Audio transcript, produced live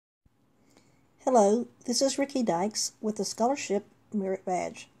Hello, this is Ricki Dykes with the Scholarship Merit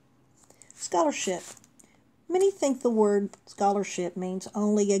Badge. Scholarship. Many think the word scholarship means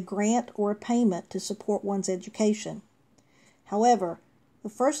only a grant or a payment to support one's education. However, the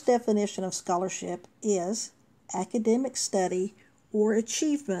first definition of scholarship is academic study or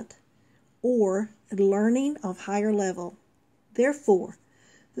achievement or learning of higher level. Therefore,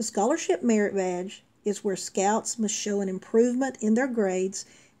 the Scholarship Merit Badge is where Scouts must show an improvement in their grades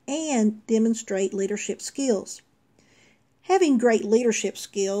and demonstrate leadership skills. Having great leadership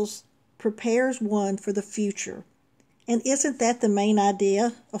skills prepares one for the future. And isn't that the main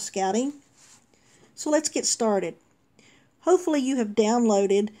idea of Scouting? So let's get started. Hopefully you have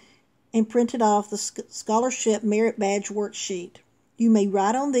downloaded and printed off the Scholarship Merit Badge worksheet. You may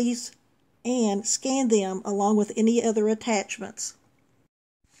write on these and scan them along with any other attachments.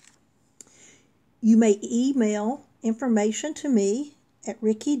 You may email information to me at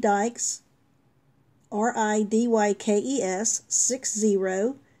Ricki Dykes,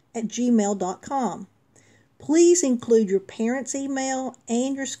 RIDYKES60 @gmail.com. Please include your parents' email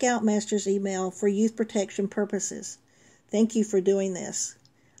and your Scoutmaster's email for youth protection purposes. Thank you for doing this.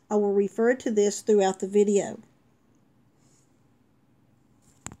 I will refer to this throughout the video.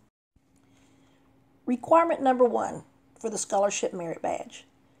 Requirement number 1 for the Scholarship Merit Badge.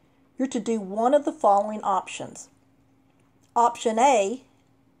 You're to do one of the following options. Option A,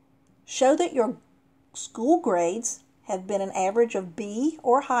 show that your school grades have been an average of B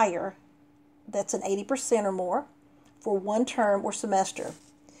or higher, that's an 80% or more, for one term or semester.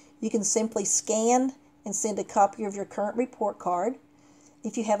 You can simply scan and send a copy of your current report card.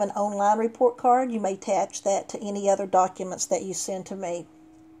 If you have an online report card, you may attach that to any other documents that you send to me.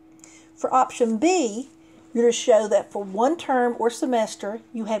 For option B, you're to show that for one term or semester,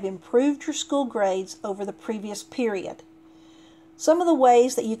 you have improved your school grades over the previous period. Some of the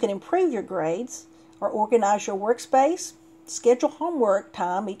ways that you can improve your grades are organize your workspace, schedule homework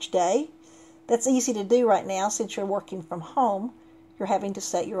time each day. That's easy to do right now since you're working from home. You're having to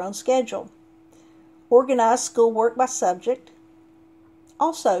set your own schedule. Organize schoolwork by subject.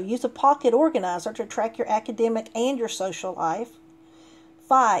 Also, use a pocket organizer to track your academic and your social life.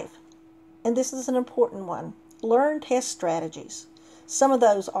 5, and this is an important one, learn test strategies. Some of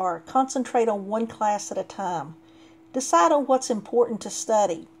those are concentrate on one class at a time. Decide on what's important to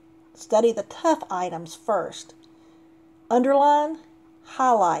study. Study the tough items first. Underline,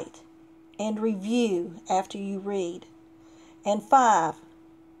 highlight, and review after you read. And 5,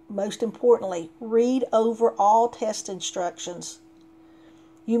 most importantly, read over all test instructions.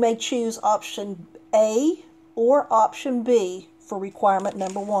 You may choose option A or option B for requirement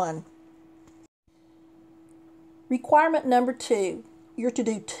number 1. Requirement number 2, you're to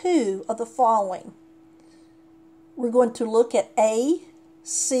do 2 of the following. We're going to look at A,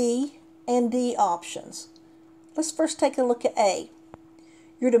 C, and D options. Let's first take a look at A.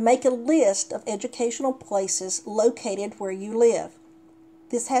 You're to make a list of educational places located where you live.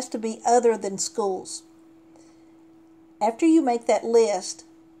 This has to be other than schools. After you make that list,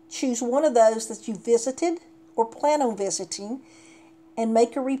 choose one of those that you visited or plan on visiting and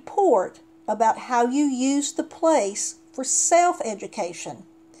make a report about how you used the place for self-education.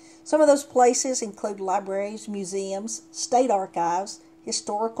 Some of those places include libraries, museums, state archives,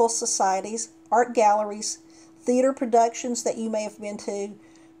 historical societies, art galleries, theater productions that you may have been to,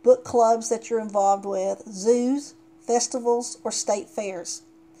 book clubs that you're involved with, zoos, festivals, or state fairs.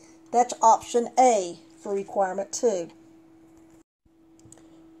 That's option A for requirement 2.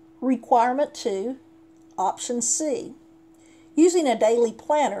 Requirement 2, option C. Using a daily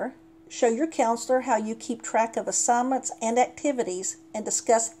planner, show your counselor how you keep track of assignments and activities and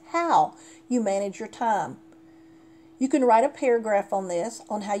discuss how you manage your time. You can write a paragraph on this,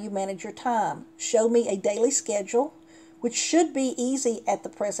 on how you manage your time. Show me a daily schedule, which should be easy at the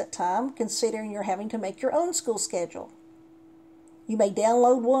present time, considering you're having to make your own school schedule. You may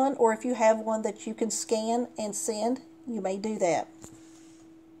download one, or if you have one that you can scan and send, you may do that.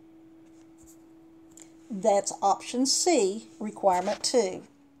 That's option C, requirement 2.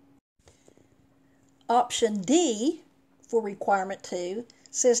 Option D for requirement 2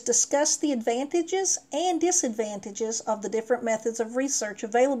 says discuss the advantages and disadvantages of the different methods of research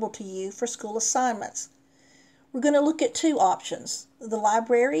available to you for school assignments. We're going to look at 2 options, the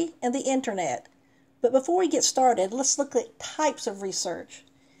library and the internet. But before we get started, let's look at types of research.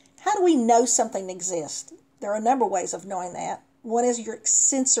 How do we know something exists? There are a number of ways of knowing that. One is your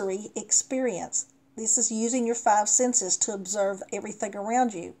sensory experience. This is using your 5 senses to observe everything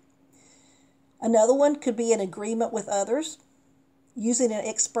around you. Another one could be an agreement with others, using an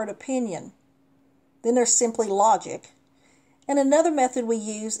expert opinion. Then there's simply logic. And another method we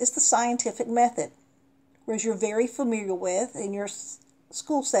use is the scientific method, whereas you're very familiar with in your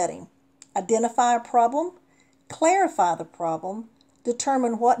school setting. Identify a problem, clarify the problem,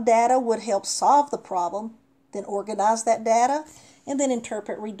 determine what data would help solve the problem, then organize that data, and then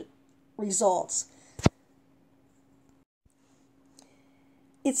interpret results.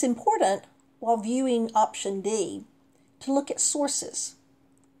 It's important, while viewing option D, to look at sources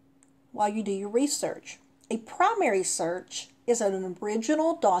while you do your research. A primary search is an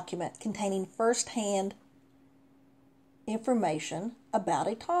original document containing first-hand information about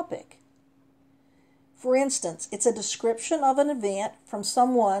a topic. For instance, it's a description of an event from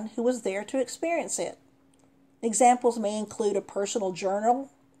someone who was there to experience it. Examples may include a personal journal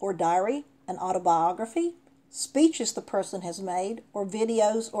or diary, an autobiography, speeches the person has made, or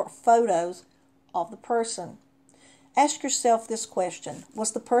videos or photos of the person. Ask yourself this question: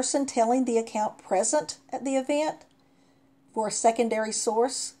 was the person telling the account present at the event? For a secondary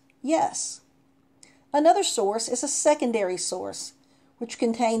source, yes. Another source is a secondary source, which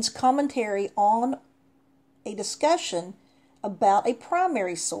contains commentary on a discussion about a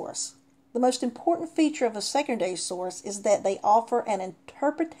primary source. The most important feature of a secondary source is that they offer an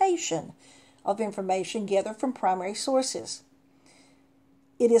interpretation of information gathered from primary sources.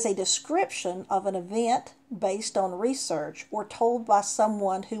 It is a description of an event based on research or told by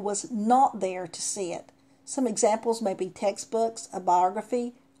someone who was not there to see it. Some examples may be textbooks, a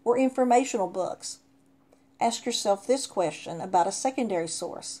biography, or informational books. Ask yourself this question about a secondary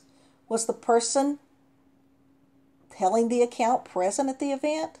source: was the person telling the account present at the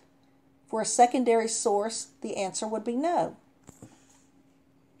event? For a secondary source, the answer would be no.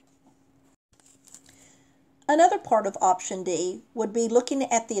 Another part of option D would be looking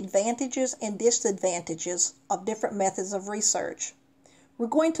at the advantages and disadvantages of different methods of research. We're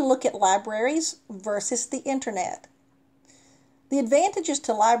going to look at libraries versus the internet. The advantages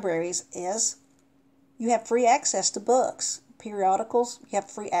to libraries is you have free access to books, periodicals, you have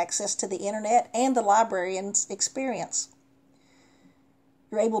free access to the internet and the librarian's experience.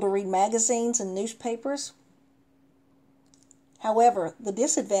 You're able to read magazines and newspapers. However, the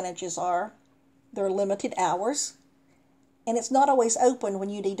disadvantages are there are limited hours, and it's not always open when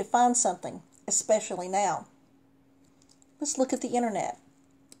you need to find something, especially now. Let's look at the internet.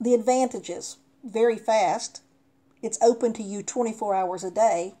 The advantages: very fast, it's open to you 24 hours a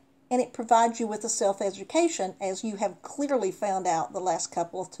day, and it provides you with a self-education, as you have clearly found out the last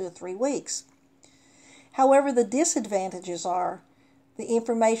couple of 2 or 3 weeks. However, the disadvantages are the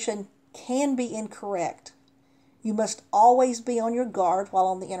information can be incorrect. You must always be on your guard while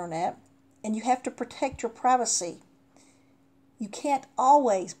on the internet, and you have to protect your privacy. You can't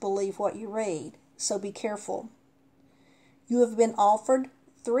always believe what you read, so be careful. You have been offered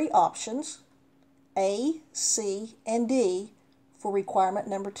 3 options, A, C, and D, for requirement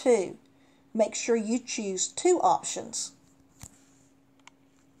number 2. Make sure you choose 2 options.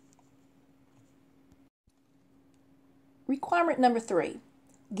 Requirement number 3.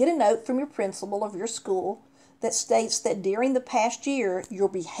 Get a note from your principal of your school that states that during the past year, your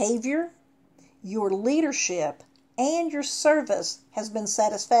behavior, your leadership, and your service has been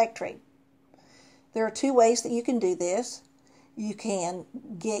satisfactory. There are 2 ways that you can do this. You can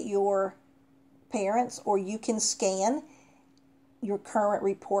get your parents, or you can scan your current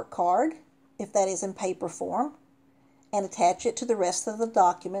report card, if that is in paper form, and attach it to the rest of the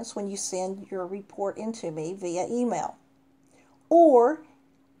documents when you send your report into me via email. Or,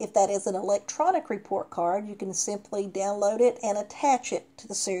 if that is an electronic report card, you can simply download it and attach it to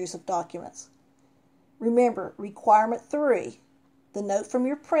the series of documents. Remember, requirement 3, the note from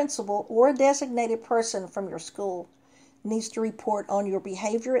your principal or a designated person from your school needs to report on your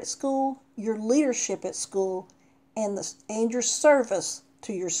behavior at school, your leadership at school, and your service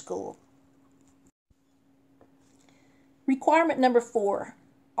to your school. Requirement number 4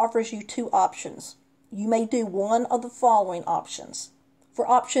 offers you 2 options. You may do one of the following options. For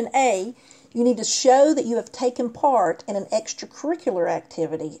option A, you need to show that you have taken part in an extracurricular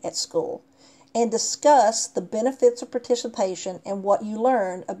activity at school and discuss the benefits of participation and what you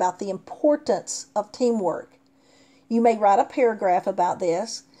learned about the importance of teamwork. You may write a paragraph about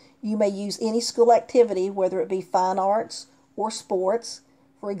this. You may use any school activity, whether it be fine arts or sports,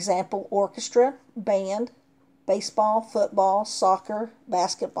 for example, orchestra, band, baseball, football, soccer,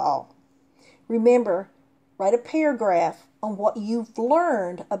 basketball. Remember, write a paragraph on what you've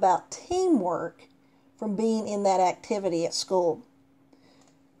learned about teamwork from being in that activity at school.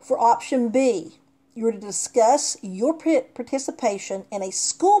 For option B, you are to discuss your participation in a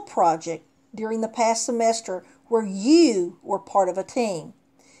school project during the past semester where you were part of a team.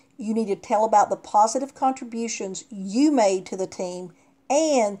 you need to tell about the positive contributions you made to the team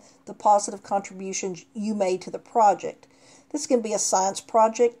and the positive contributions you made to the project. This can be a science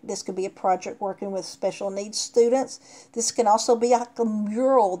project. This can be a project working with special needs students. This can also be like a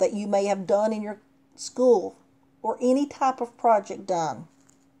mural that you may have done in your school or any type of project done.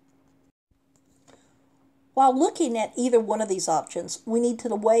 While looking at either one of these options, we need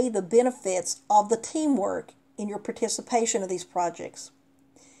to weigh the benefits of the teamwork in your participation of these projects.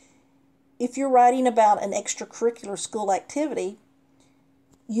 If you're writing about an extracurricular school activity,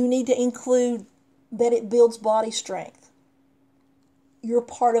 you need to include that it builds body strength. You're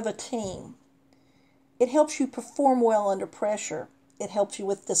part of a team. It helps you perform well under pressure. It helps you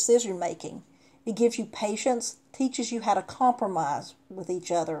with decision making. It gives you patience, teaches you how to compromise with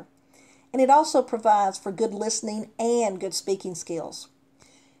each other. And it also provides for good listening and good speaking skills.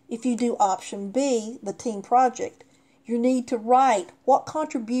 If you do option B, the team project, you need to write what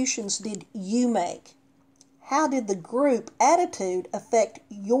contributions did you make? How did the group attitude affect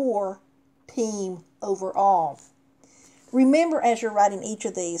your team overall? Remember, as you're writing each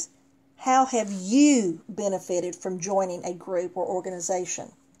of these, how have you benefited from joining a group or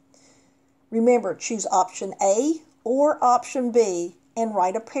organization? Remember, choose option A or option B and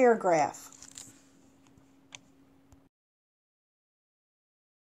write a paragraph.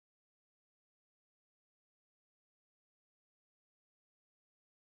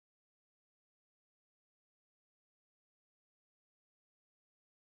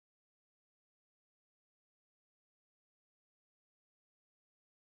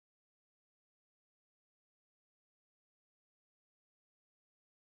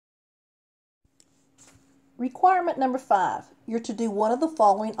 Requirement number 5, you're to do one of the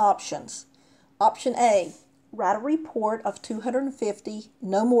following options. Option A, write a report of 250,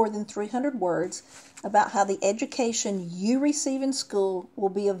 no more than 300 words, about how the education you receive in school will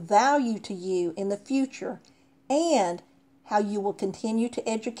be of value to you in the future and how you will continue to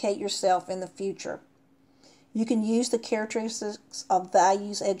educate yourself in the future. You can use the characteristics of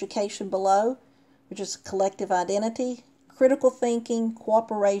values education below, which is collective identity, critical thinking,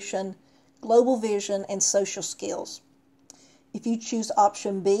 cooperation, global vision, and social skills. If you choose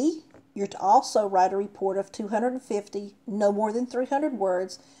option B, you're to also write a report of 250, no more than 300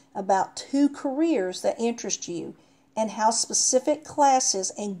 words, about 2 careers that interest you and how specific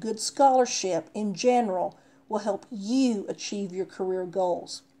classes and good scholarship in general will help you achieve your career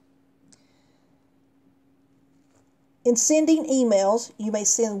goals. In sending emails, you may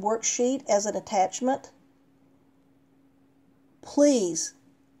send worksheet as an attachment. Please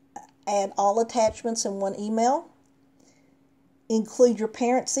add all attachments in one email. Include your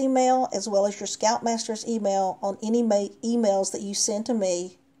parents' email as well as your Scoutmaster's email on any emails that you send to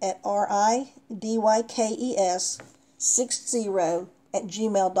me at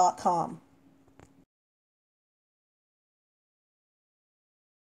ridykes60@gmail.com.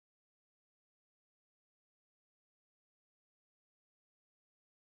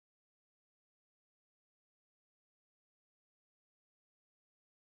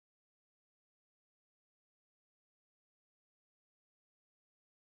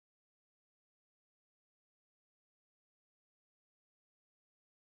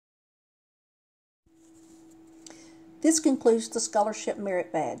 This concludes the Scholarship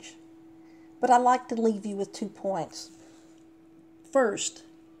Merit Badge, but I'd like to leave you with 2 points. First,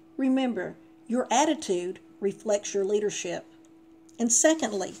 remember, your attitude reflects your leadership. And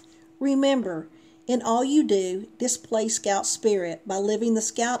secondly, remember, in all you do, display Scout spirit by living the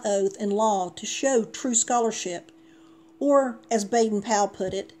Scout oath and law to show true scholarship. Or, as Baden-Powell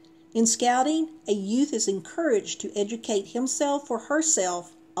put it, in Scouting, a youth is encouraged to educate himself or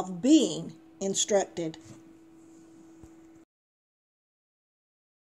herself of being instructed.